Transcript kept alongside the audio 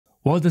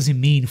What does it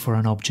mean for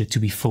an object to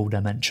be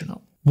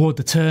 4-dimensional? What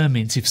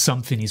determines if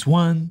something is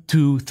 1,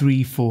 2,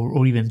 3, 4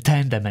 or even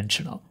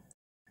 10-dimensional?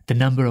 The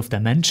number of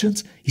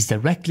dimensions is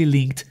directly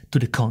linked to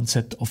the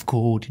concept of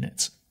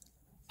coordinates.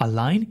 A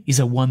line is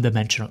a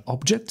 1-dimensional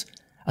object,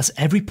 as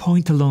every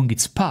point along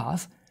its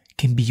path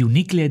can be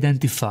uniquely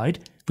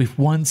identified with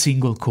one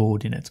single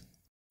coordinate,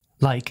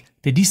 like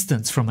the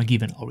distance from a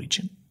given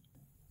origin.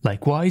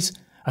 Likewise,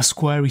 a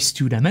square is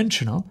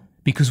 2-dimensional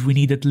because we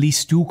need at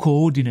least 2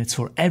 coordinates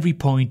for every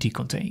point it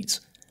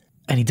contains.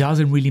 And it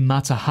doesn't really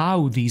matter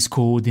how these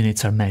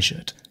coordinates are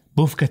measured.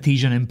 Both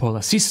Cartesian and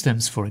polar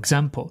systems, for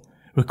example,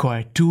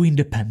 require 2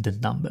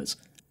 independent numbers.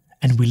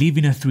 And we live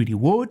in a 3D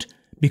world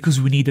because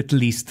we need at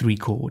least 3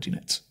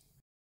 coordinates.